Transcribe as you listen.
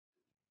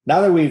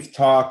Now that we've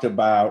talked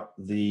about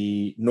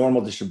the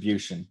normal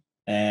distribution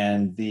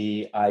and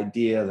the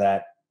idea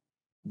that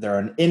there are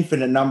an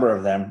infinite number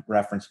of them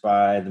referenced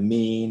by the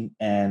mean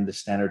and the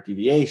standard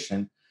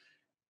deviation,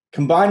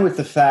 combined with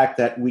the fact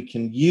that we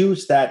can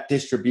use that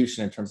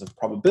distribution in terms of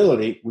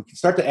probability, we can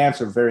start to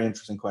answer a very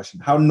interesting question.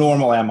 How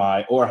normal am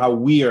I, or how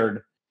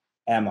weird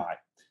am I?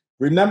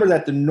 Remember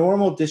that the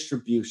normal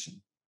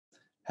distribution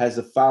has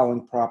the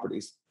following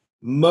properties.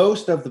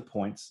 Most of the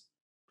points,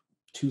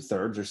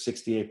 2/3 or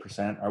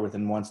 68%, are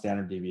within one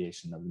standard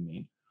deviation of the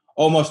mean.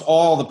 Almost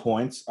all the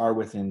points are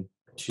within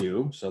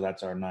two, so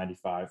that's our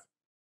 95%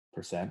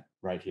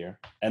 right here.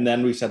 And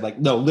then we said, like,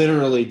 no,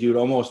 literally, dude,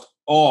 almost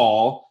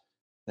all,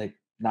 like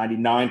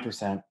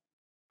 99%,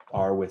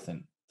 are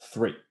within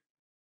three.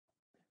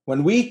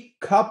 When we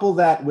couple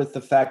that with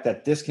the fact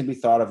that this can be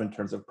thought of in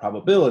terms of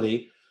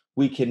probability,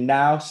 we can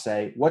now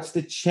say, what's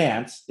the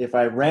chance if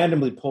I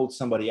randomly pulled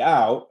somebody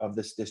out of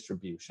this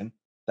distribution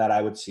that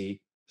I would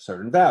see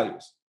certain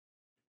values?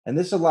 And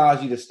this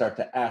allows you to start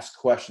to ask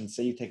questions.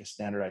 Say you take a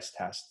standardized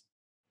test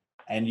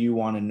and you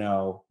want to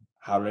know,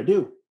 how did I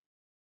do?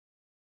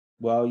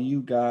 Well,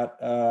 you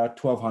got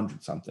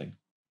 1,200 something.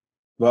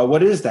 Well,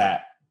 what is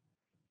that?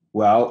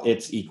 Well,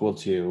 it's equal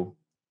to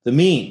the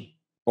mean,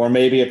 or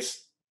maybe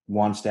it's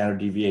one standard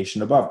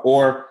deviation above,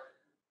 or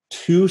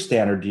two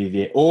standard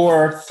deviations,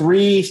 or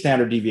three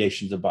standard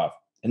deviations above.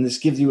 And this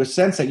gives you a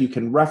sense that you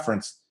can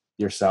reference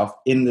yourself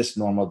in this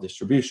normal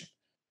distribution.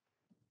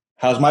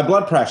 How's my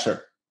blood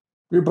pressure?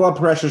 Your blood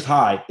pressure is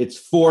high. It's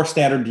 4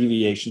 standard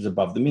deviations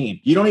above the mean.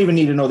 You don't even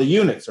need to know the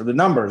units or the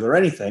numbers or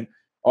anything.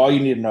 All you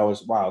need to know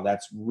is, wow,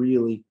 that's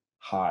really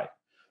high.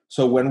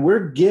 So when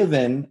we're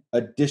given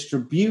a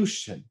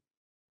distribution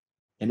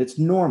and it's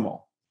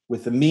normal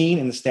with the mean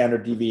and the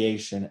standard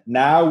deviation,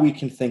 now we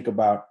can think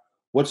about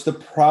what's the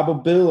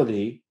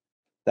probability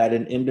that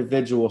an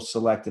individual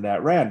selected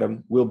at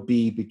random will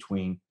be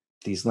between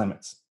these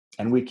limits.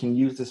 And we can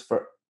use this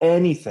for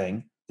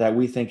anything that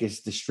we think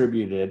is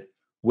distributed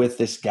with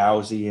this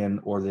Gaussian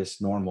or this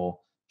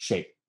normal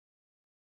shape.